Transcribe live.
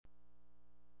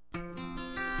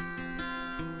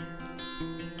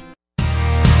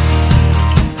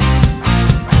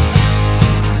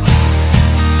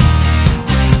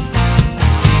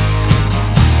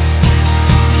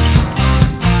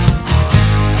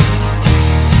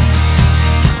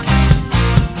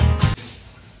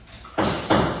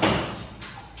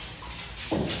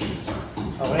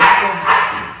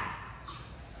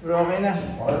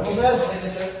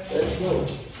Let's go.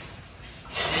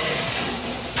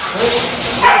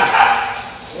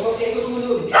 Okay, ikot mo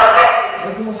doon.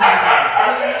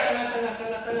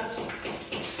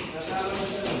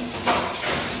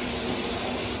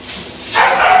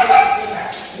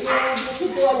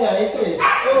 Ito eh.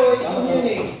 Oo, ito yun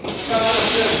eh.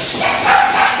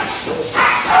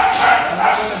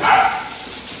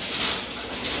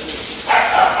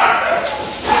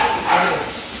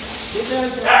 Dito yan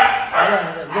siya. Ayan,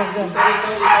 dyan.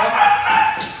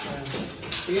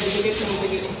 Sige, sige.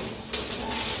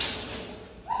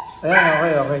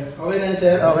 Ayan, okay. Okay na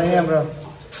sir? Okay na bro.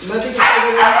 Matikit ka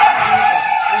na.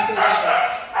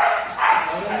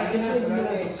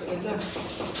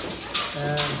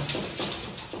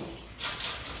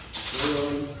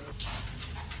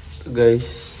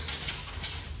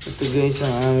 Ito guys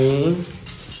ang aming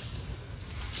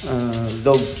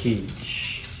dog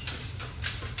cage.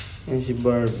 Yan si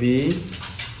Barbie,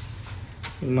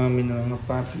 yung mami ng mga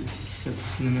puppies. At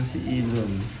naman si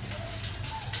Elon.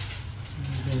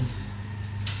 Guys,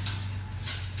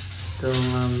 ito ang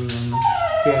aming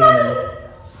kennel.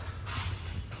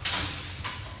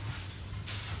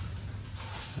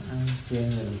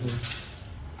 Kennel.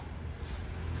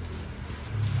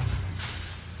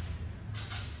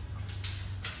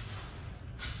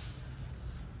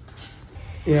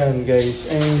 Yan guys,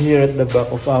 I'm here at the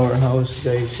back of our house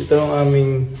guys. Ito ang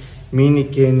aming mini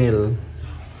kennel,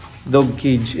 dog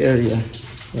cage area.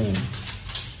 Yan.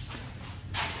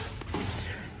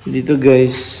 Dito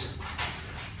guys,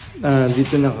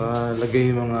 dito nakalagay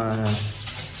yung mga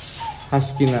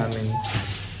husky namin.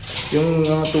 Yung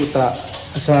mga tuta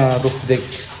sa roof deck,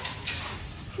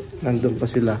 nandun pa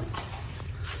sila.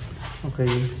 Okay,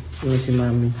 yun si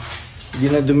mami. Hindi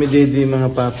na dumidede yung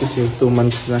mga puppies eh, 2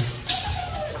 months na.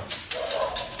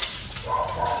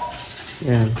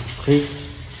 Yan, okay.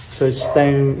 So it's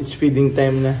feeding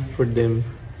time na for them.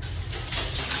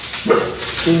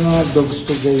 Ito yung mga dogs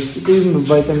ko guys. Ito yung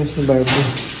vitamins ni Barbie.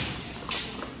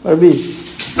 Barbie!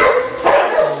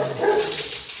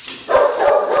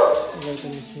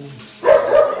 Vitamins niya.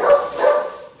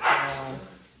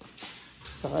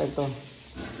 Saka ito.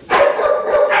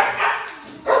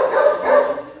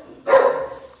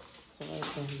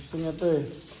 Gusto niya ito eh.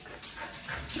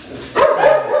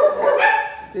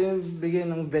 Ito yung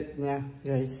bigay ng vet niya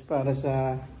guys para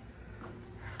sa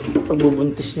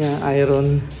pagbubuntis niya,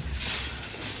 iron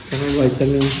sa mga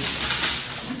vitamins.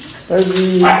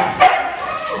 Barbie!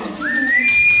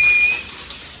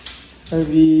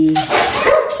 Barbie!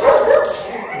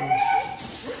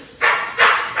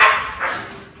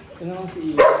 Ito naman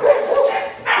si Ian.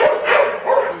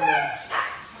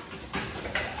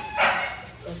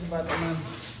 Si Batman.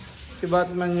 Si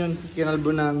Batman yun,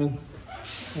 kinalbo namin.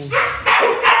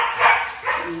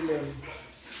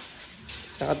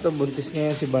 Saka ito, buntis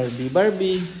ngayon si Barbie.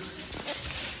 Barbie!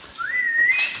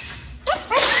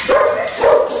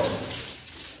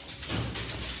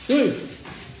 Hey!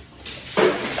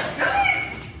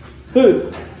 Hey!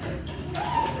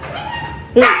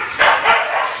 Hey!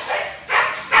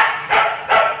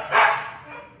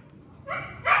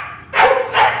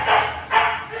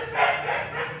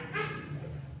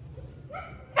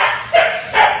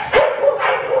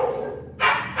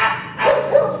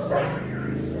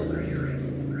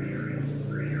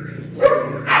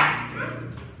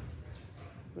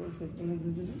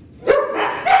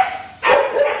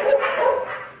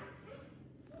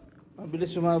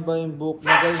 Mabilis sumaba yung buhok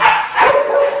na guys.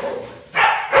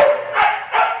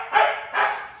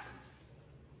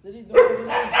 Dali, doon.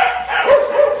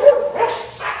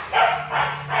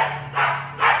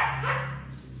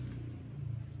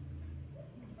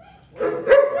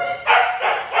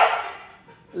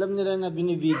 Alam nila na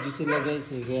binibidyo sila guys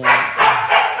eh. Kaya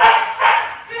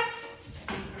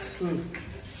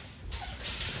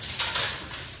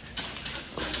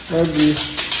Barbie.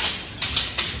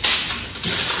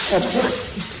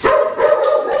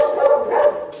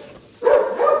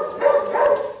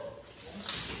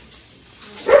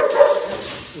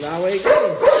 Laway ka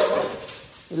eh.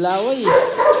 Laway eh.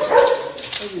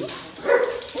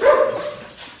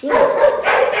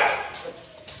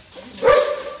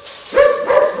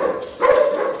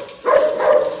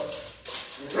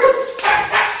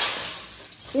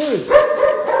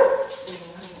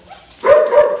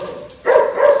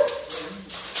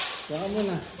 Saka mo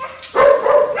na.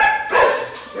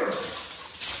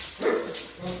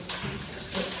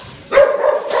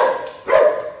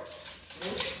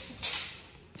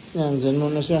 Yan, dyan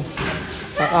muna siya.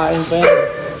 Kakain pa yan.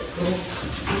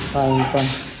 Kain pa.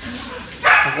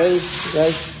 Okay,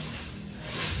 guys.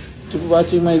 Keep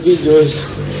watching my videos.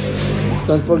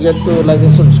 Don't forget to like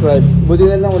and subscribe. Buti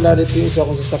na lang wala rito yung isa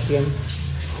kong sasakyan.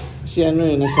 Kasi ano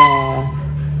eh, nasa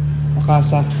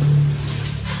Makasa.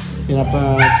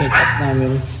 Pinapa-check up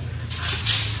namin.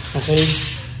 Okay.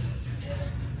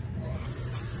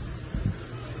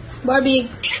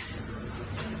 Barbie.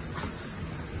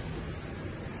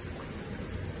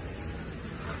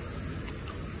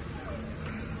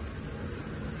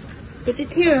 Put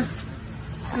it here.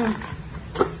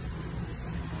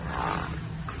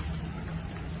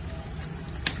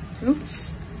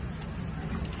 Oops.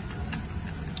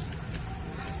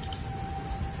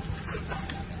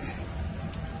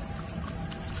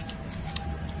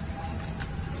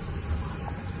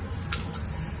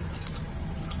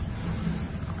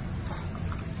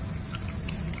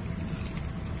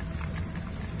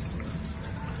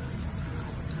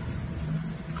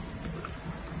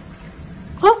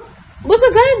 Huh? Bus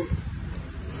agad!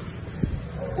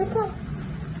 Teka.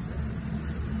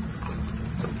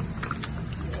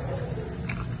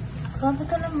 Grabe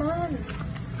ka naman.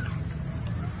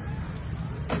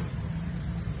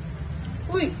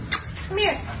 Uy! Come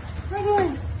here! Come here!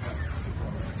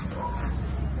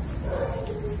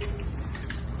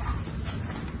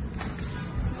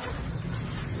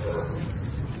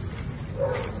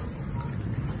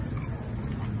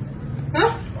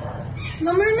 Huh?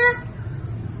 Number na?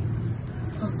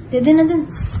 Oh, dede na dun.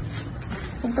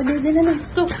 Pagpa-dede na dun.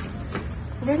 Ito.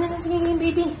 Dede na, sige,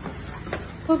 baby.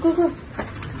 Go, go, go.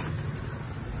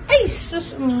 Ay,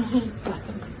 sus, umihipa.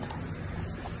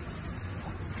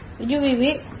 Did you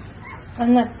baby?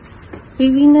 Anak.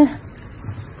 Baby na.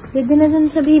 Dede na dun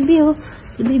sa baby, oh.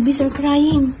 The babies are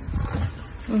crying.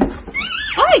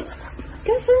 Ay!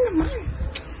 Careful naman.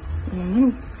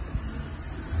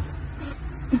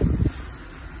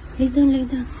 Lay down, lay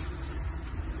down.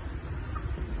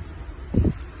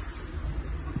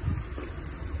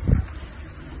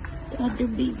 The other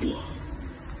baby.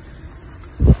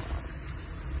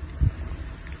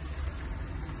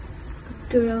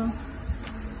 Good girl.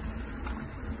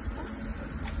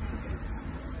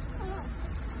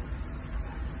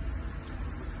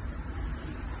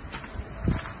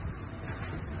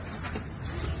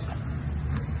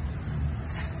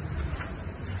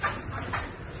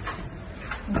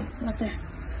 Water.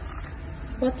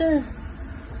 Water.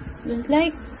 Don't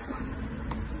like.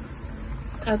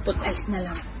 I'll put ice na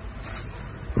lang.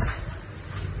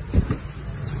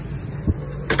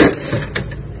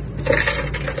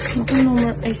 Okay, no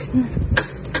more ice na.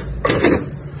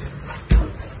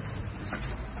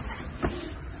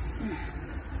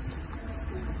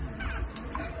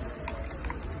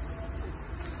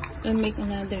 I'll make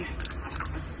another.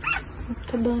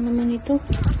 Taba naman ito.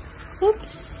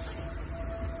 Oops.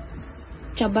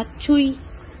 Chabatchoy.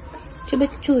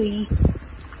 Chabatchoy.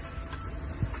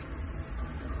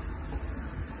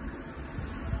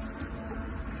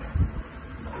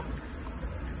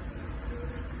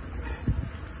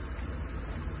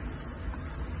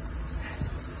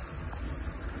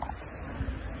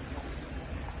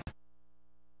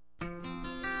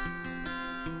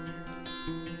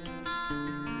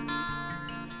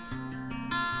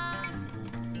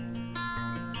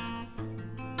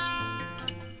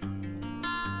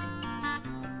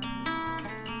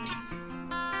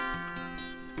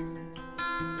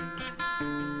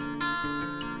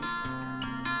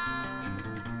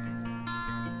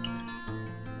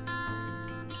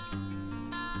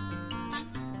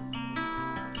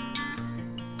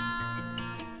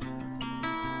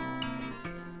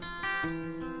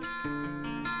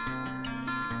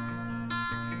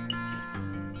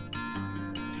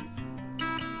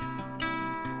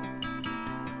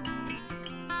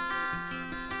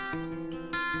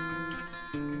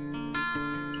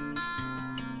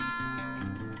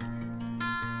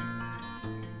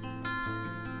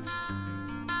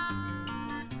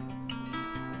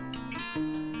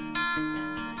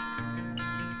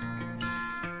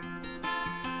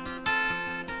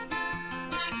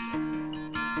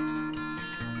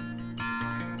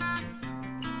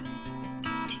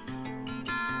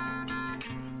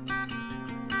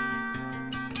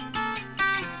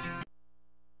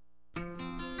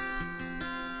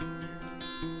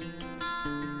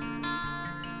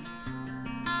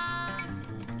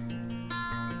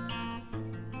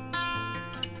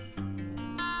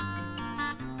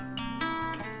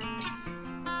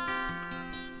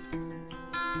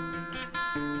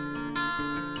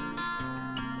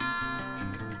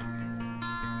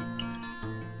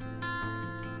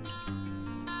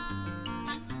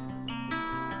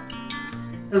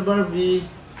 Barbie.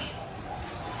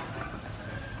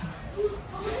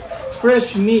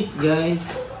 Fresh meat, guys.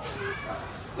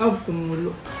 Oh, tumulo.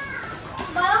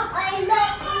 Mom, I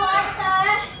like water.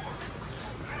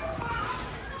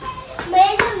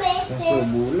 Ang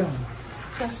subo lang.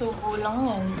 Sa subo lang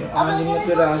yan. Yung 6 na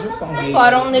piraso, pang game.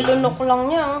 Parang nilunok lang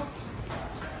niya.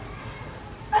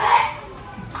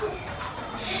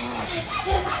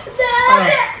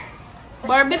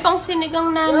 Barbie, pang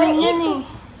sinigang namin yan eh.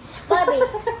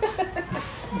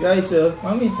 Guys,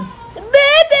 mami ito.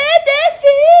 Bebe,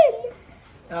 Devin!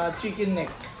 Chicken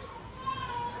neck.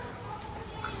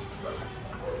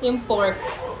 Yung pork.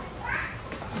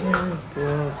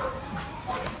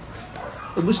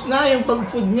 Ubus na yung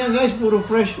pag-food niya, guys. Puro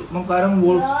fresh. Parang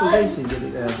wolf to, guys.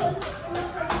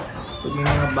 Pag may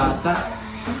mga bata,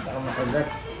 saka makagat.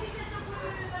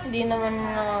 Hindi naman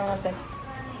nangangagat.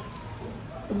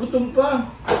 Gutom pa.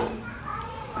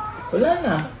 Wala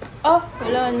na. Oh,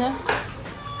 wala na.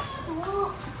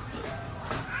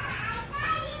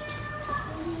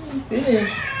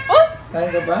 Finish. Oh!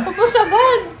 Kain ka pa? Tapos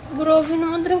agad. Grabe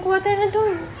naman, drink water na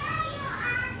doon.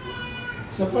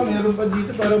 Isa pa, meron pa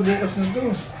dito para bukas na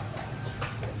to.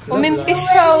 Umimpis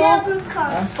siya, oh.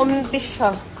 Umimpis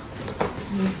siya.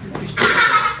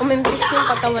 Umimpis yung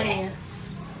katawan niya.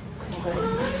 Okay.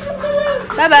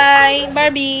 Bye-bye,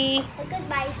 Barbie.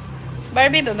 Goodbye.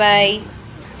 Barbie, bye-bye.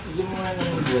 Sige mo nga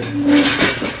ng good.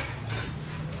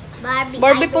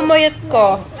 Barbie, pumayot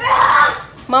ko.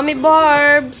 Mommy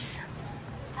Barbs.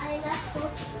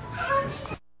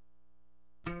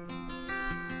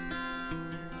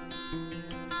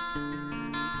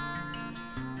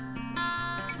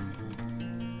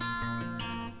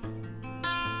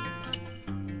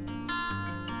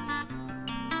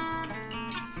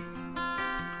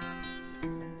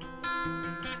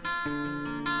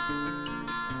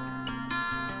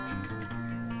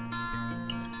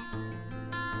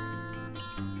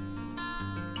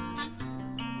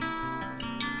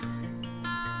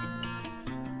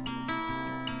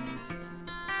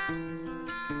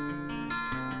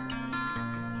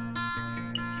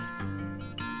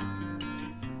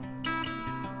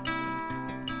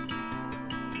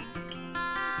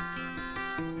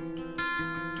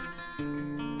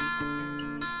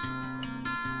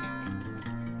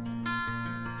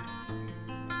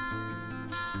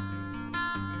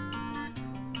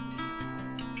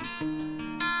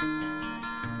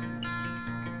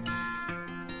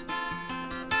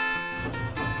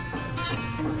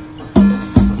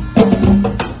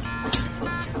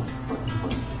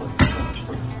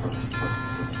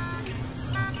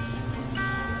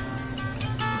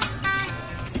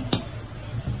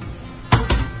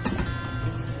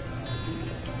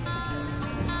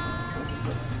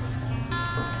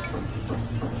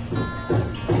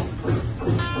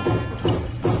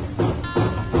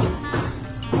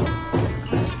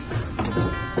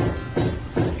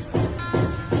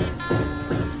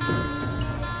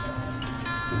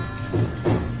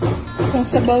 Yung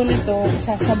sabaw nito,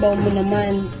 sasabaw mo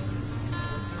naman.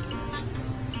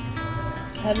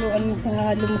 Haluan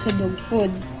mo sa dog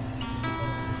food.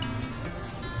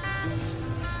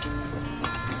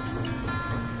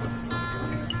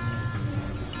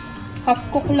 Half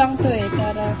cook lang to eh,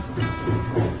 para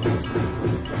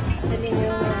dali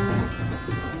nyo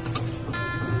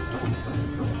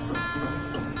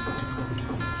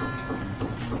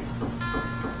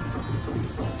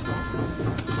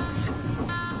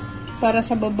para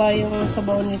sa baba yung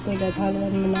sabaw nito, dahil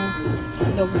haluan mo ng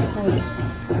dog food.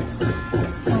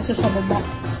 Kaso sa baba.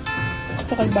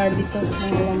 Ito kay Barbie to,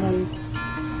 ng laman.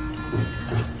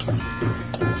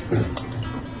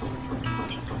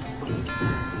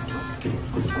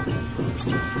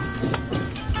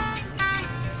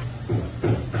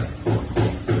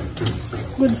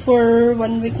 Good for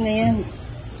 1 week na yan.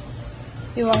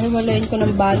 Iwahiwalayin ko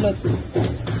ng balot.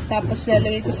 Tapos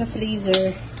lalagay ko sa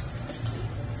freezer.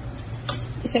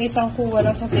 Isa-isang kuha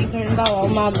lang sa freezer. Halimbawa,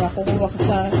 umaga, kukuha ko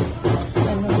sa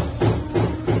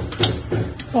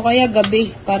o kaya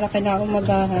gabi, para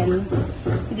kinaumagahan.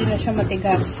 Hindi na siya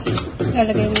matigas.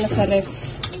 Lalagay mo na sa ref.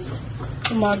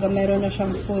 Umaga, meron na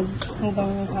siyang food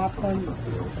hanggang hapon.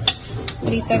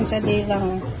 3 times a day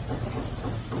lang.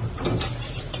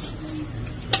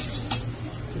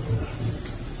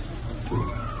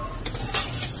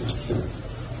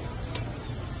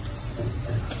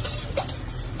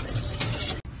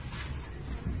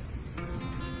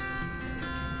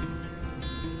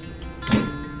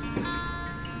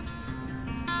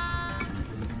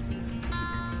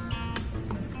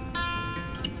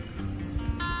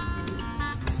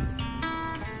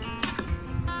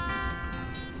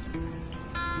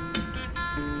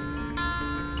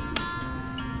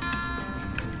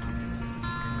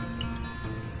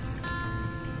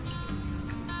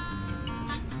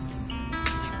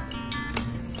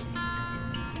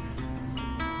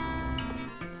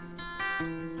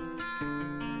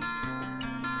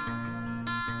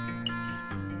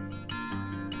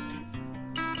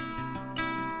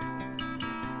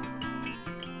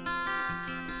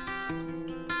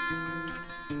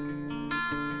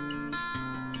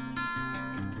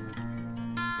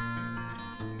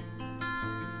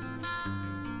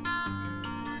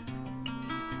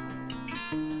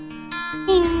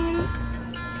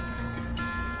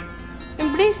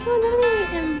 Embrace mo na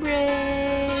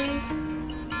embrace.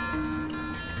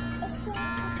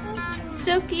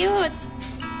 So cute.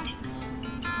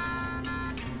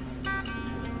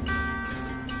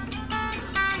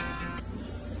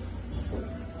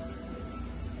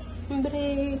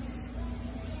 Embrace.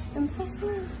 Embrace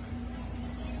mo.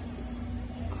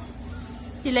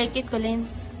 You like it,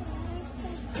 Colin?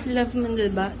 Love mo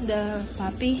the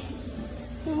puppy?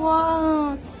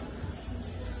 Wow.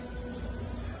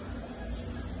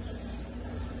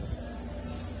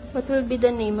 What will be the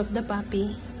name of the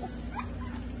puppy?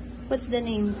 What's the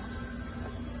name?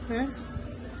 Huh?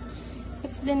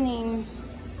 What's the name?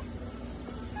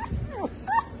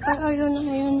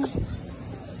 Ayun.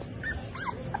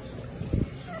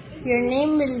 Your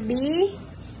name will be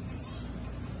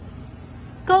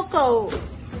Coco.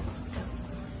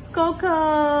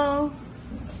 Coco.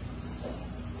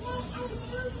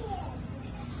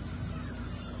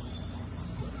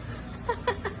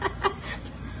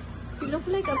 You look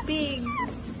like a pig.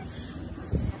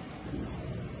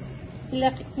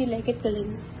 You like it,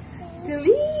 Colin?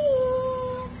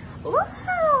 Colin!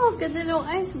 Wow! Ganda ng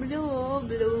eyes.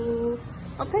 Blue.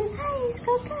 Open eyes,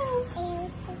 Coco.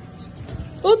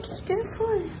 Oops,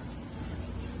 careful.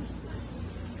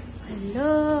 Hello.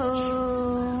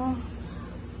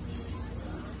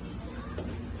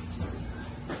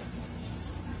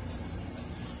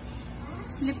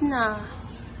 Sleep na.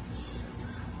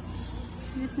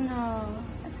 Sleep na.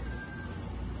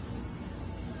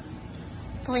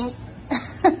 Twink.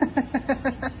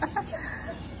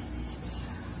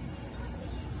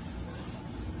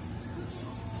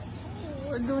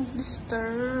 Oh, don't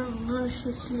disturb.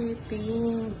 She's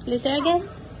sleeping. Later again?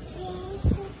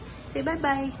 Say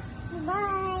bye-bye.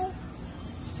 Bye.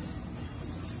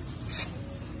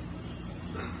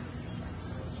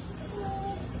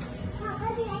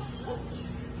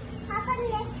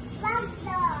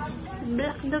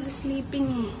 Black dog sleeping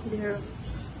eh. There.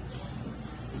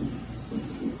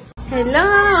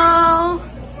 Hello!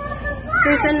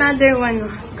 There's another one,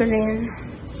 Colin.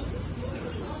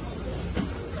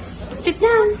 Sit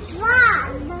down.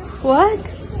 What?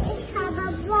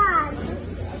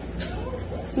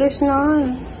 There's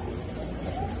none.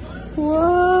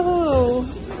 Whoa!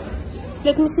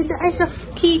 Let me see the eyes of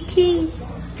Kiki.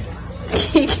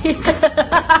 Kiki.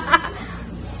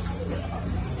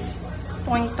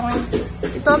 Toink, toink.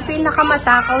 Ito ang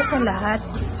pinakamatakaw sa lahat.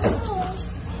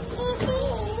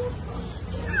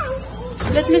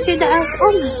 Let me see the eyes.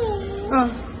 Oh.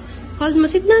 Hold mo.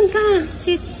 Sit down ka.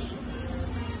 Sit.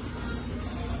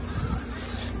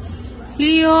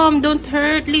 Liam, don't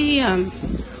hurt Liam.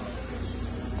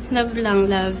 Love lang,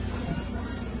 love.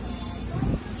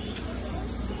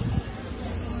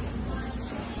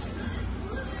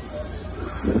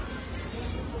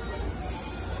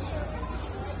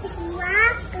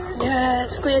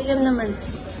 Yes, Kuya Liam naman.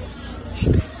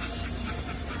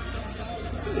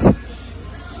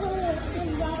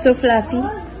 So fluffy.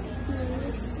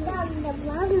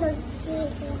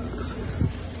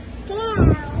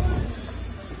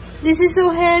 This is so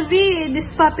heavy.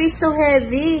 This puppy is so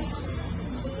heavy.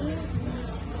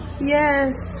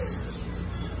 Yes.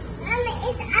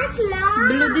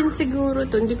 Blue din siguro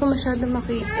to. Hindi ko masyado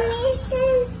makita.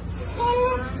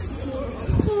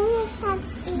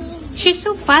 She's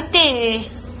so fat eh.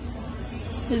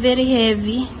 Very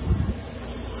heavy.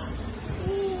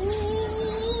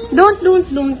 Don't.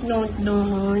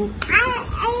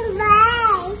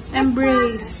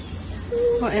 Embrace.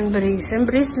 Oh, embrace.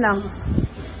 Embrace lang.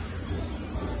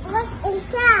 What's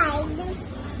inside?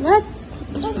 What?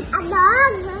 It's a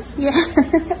dog. Yeah.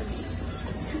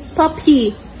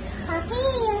 Puppy. Puppy.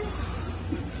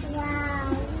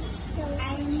 Wow. So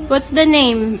What's the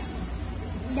name?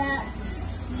 the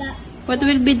What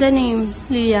will be the name,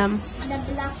 Liam? the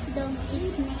black dog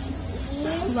is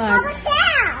name is What?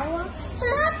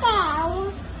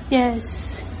 Ctto.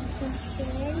 Yes. So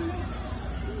still.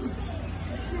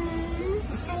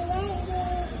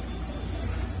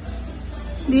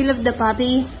 Do you love the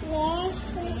puppy? Yes.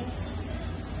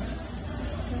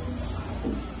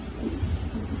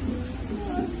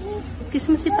 Kiss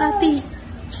mo si puppy.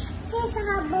 Here's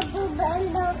a bubble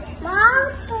in the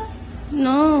mouth.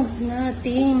 No,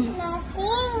 nothing.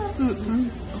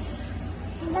 Nothing.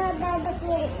 The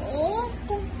will eat.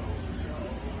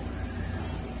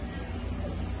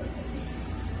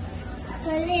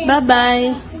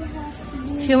 Bye-bye.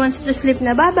 She wants to sleep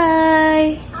na.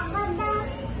 Bye-bye.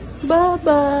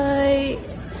 Bye-bye.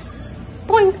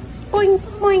 Poink, poink,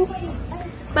 poink.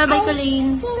 Bye-bye,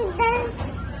 Colleen.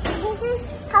 This is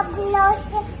Cablos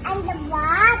and the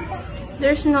blood.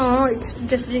 There's no, it's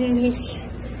just his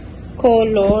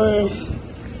color.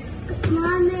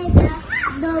 Mommy, the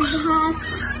dog has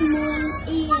small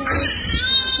ears.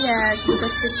 Yeah,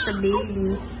 because it's a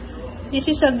baby. This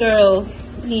is a girl,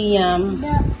 Liam.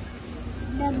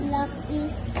 The black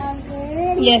is a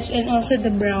girl. Yes, and also the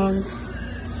brown.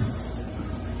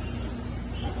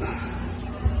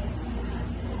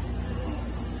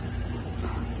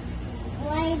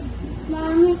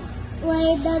 Mommy,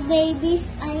 why the baby's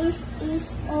eyes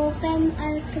is open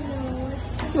or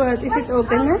closed? What? Is it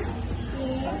open na?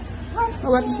 Yes. What's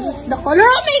the color?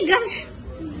 Oh my gosh!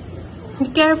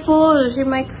 Be careful. She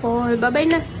might fall. Bye-bye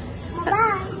na.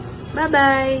 Bye-bye.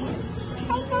 Bye-bye.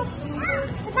 I touch down.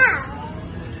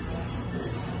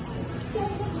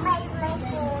 Like my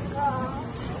finger.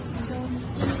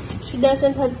 She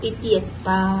doesn't have teeth yet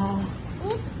pa.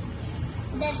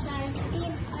 The shark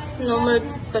teeth are No more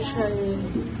pa siya eh.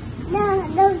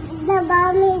 The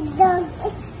mommy dog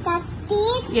is got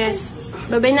teeth. Yes.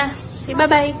 Bye-bye na. Say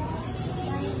bye-bye.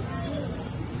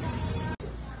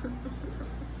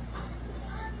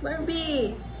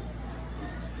 Barbie!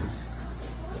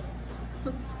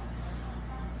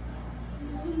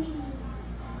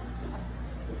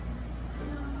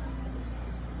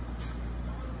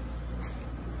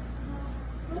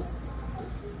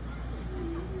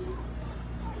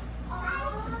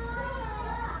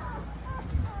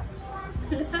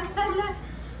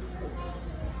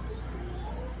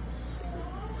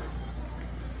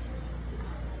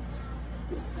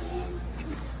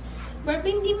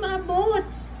 Barbie, hindi maabot.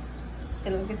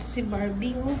 Talaga ito si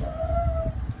Barbie, oh.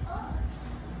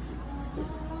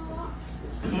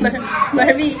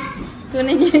 Barbie,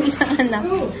 kunin niyo yung isang anak.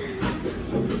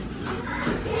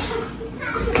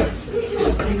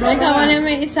 Ikaw na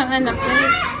may isang anak.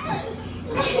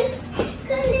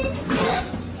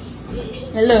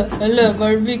 Hello,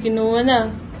 Barbie, kinuha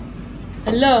na.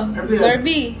 Hello,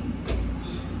 Barbie.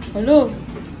 Hello.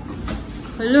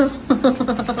 Hello.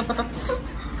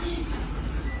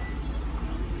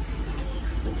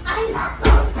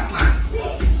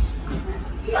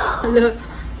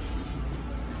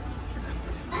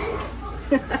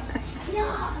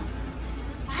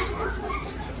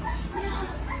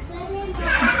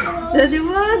 Daddy,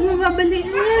 wag. Mababaliin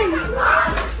yan.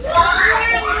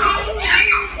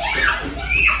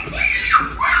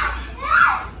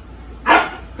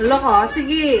 Hala ka.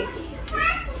 Sige.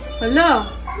 Hala.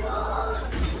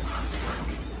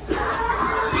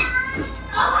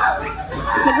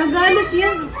 Magagalit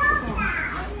yan.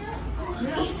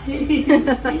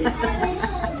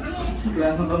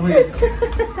 Gano'ng kamay?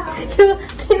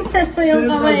 Tingnan mo yung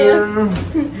kamay.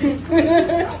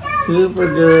 Super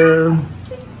girl.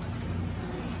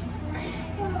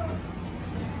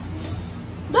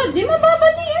 Daddy,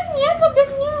 mababaliin yan. Wag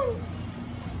ganyan.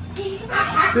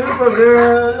 Super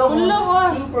girl. Hala ka.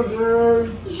 Super girl.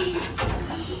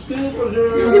 Super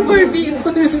girl. Si Barbie.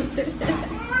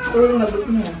 Oh, nabot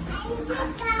na.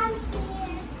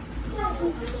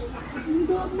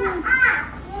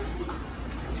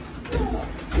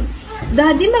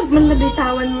 Daddy,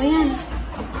 magmanabitawan mo yan.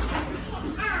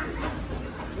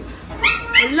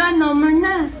 Wala, no more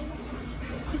na.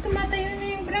 Ito, matayo na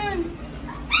yung brown.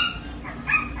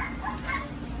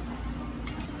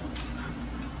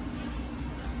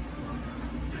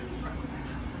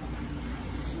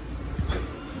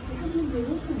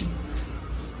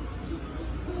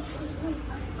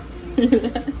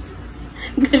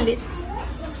 Galit.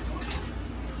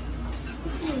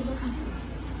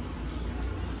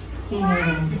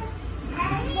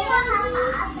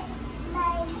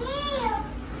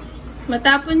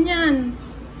 Matapon yan.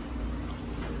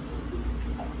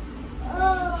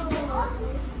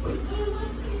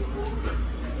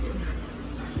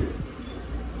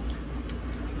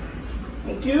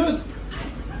 Ang cute.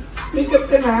 Make up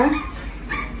ka na?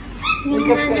 Yung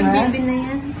nga yung baby na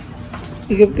yan.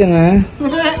 Make up ka na?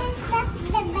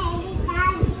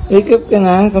 Wake up ka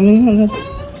na? Kami na.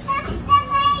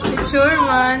 Picture,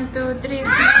 1, 2, 3, 4.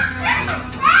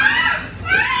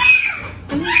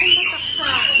 Ano yung pataksa?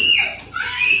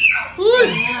 Uy!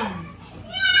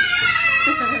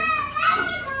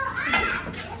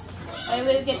 I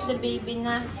will get the baby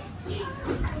na.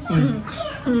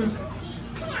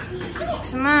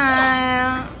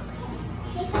 Smile.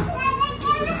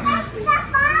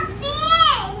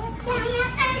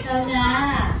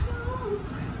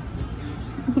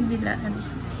 Bilaan.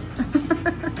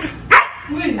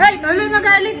 Ay, lolo,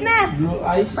 nagalit na. Blue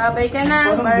eyes. Babay ka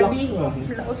na, Parang Barbie. black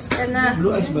to, Blaos ka na.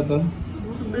 Blue eyes ba to?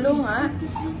 Blue nga.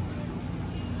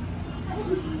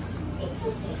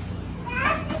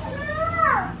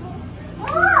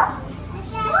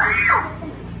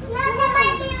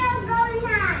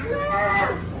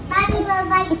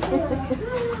 Ligo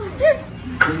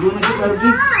na si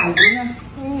Barbie. Ligo na.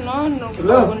 Ano,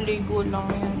 bagong ligo lang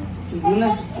yan. Ligo na.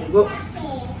 Ligo.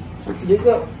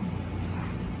 Ligo.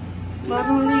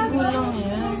 Bagong ligo lang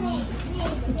yan.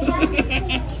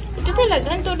 Ito talaga,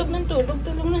 tulog ng tulog,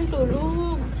 tulog ng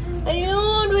tulog.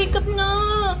 Ayun, wake up na.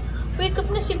 Wake up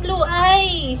na si Blue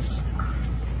Eyes.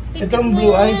 Wake Ito ang up na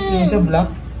blue eyes yan. yung sa black.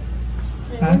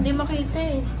 Ayun, Ha? hindi makita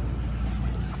eh.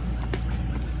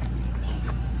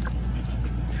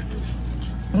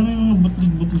 Parang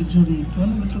butlig-butlig siya rito.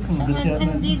 Ano ba ito? Pagkasya na.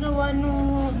 Hindi gawa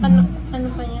nung ano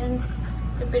pa yan?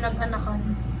 Yung pinag-anakan.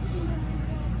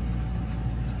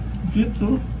 Cute to.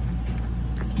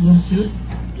 Yung cute.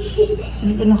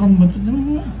 Pinag-anakan ba ito? Dami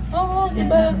nga. Oo,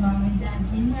 diba?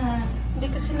 Hindi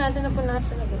kasi natin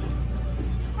napunasan na gano'n.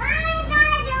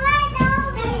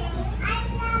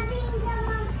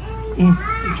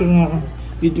 Ito nga ako.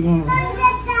 Dito nga ako.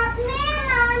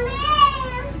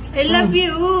 I love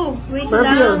you! Wait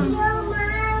Love you. lang.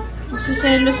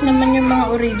 Magsiselos naman yung mga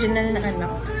original na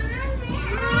anak.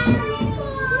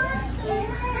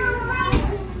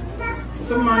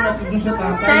 Ito mga natin dun sa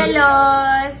tatay.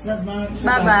 Selos!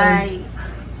 Bye-bye!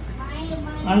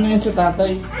 Ano yan sa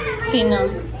tatay? Sino?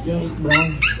 Yung brown.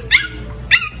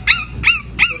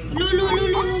 Lulu.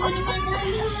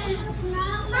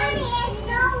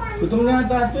 Gutom na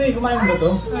ata ito eh. Kumain ba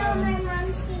ito?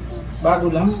 Bago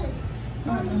lang?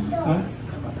 Ha?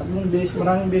 Tatlong beses.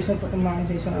 Maraming beses na ito kumain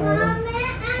sa isang araw.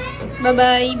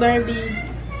 Bye-bye, Barbie.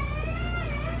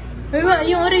 Diba,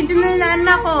 yung original na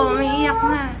anak ko, umiiyak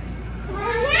na.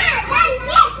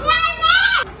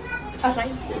 Okay.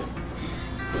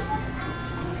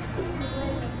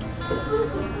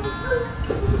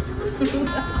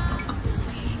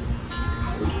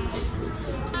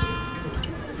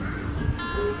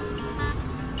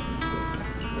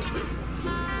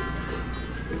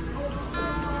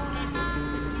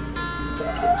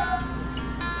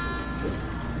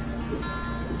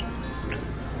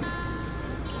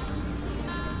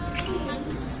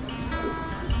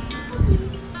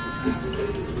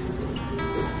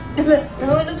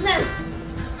 Nahulog na.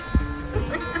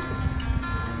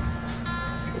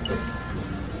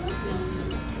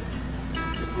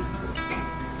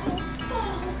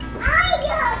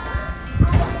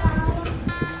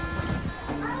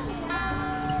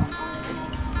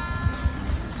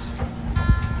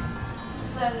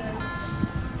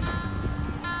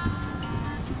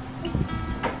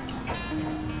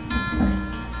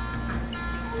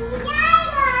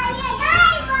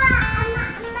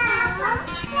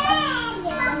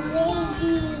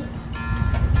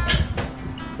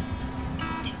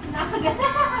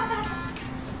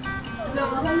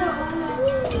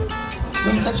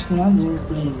 Don't touch nga. Hindi mo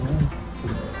play mo.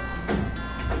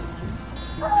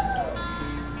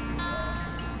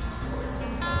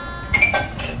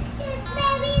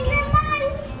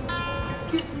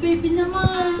 Cute baby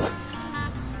naman.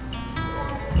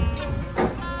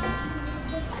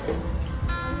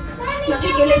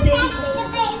 Nakikilay din.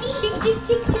 Chik, chik,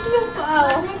 chik, chik yung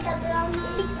paa.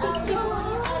 Chik, chik, chik.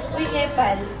 Uy,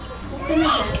 Epal. Ito na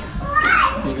siya.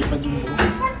 Hindi pa din mo.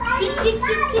 Chik, chik,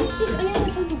 chik, chik, chik. Ayan,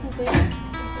 nakalbubo ba yan?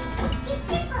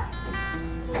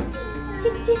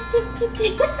 Chik, chik, chik, chik,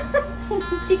 chik.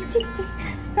 Chik, chik, chik.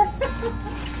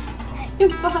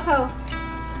 Yung paa.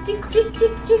 Chik, chik,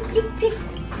 chik, chik, chik, chik.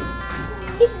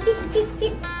 Chik, chik, chik,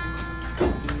 chik.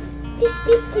 Chik,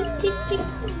 chik, chik, chik, chik.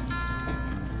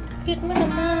 Cute mo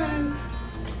naman.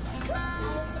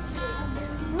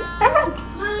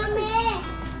 Mommy!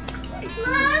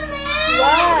 Mommy!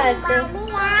 What? Mommy,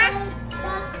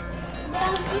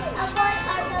 dog is a boy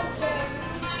or a girl?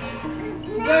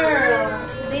 Girl.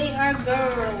 They are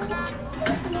girl.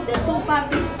 The two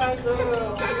puppies are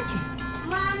girl.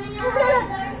 Mommy,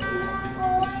 there's no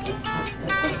boys.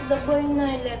 Tapos the boy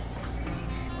na left.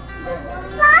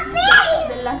 Puppy!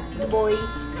 The last boy.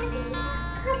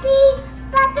 Puppy!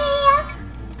 Puppy!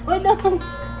 Oh, don't Puppy!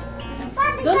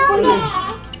 pull the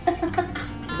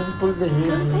Don't pull the hair.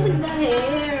 Don't pull the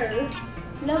hair.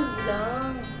 Love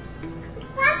lang.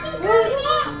 Puppy,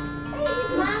 puppy!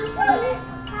 Mom, puppy!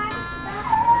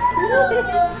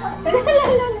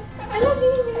 Ala,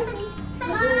 sige, sige.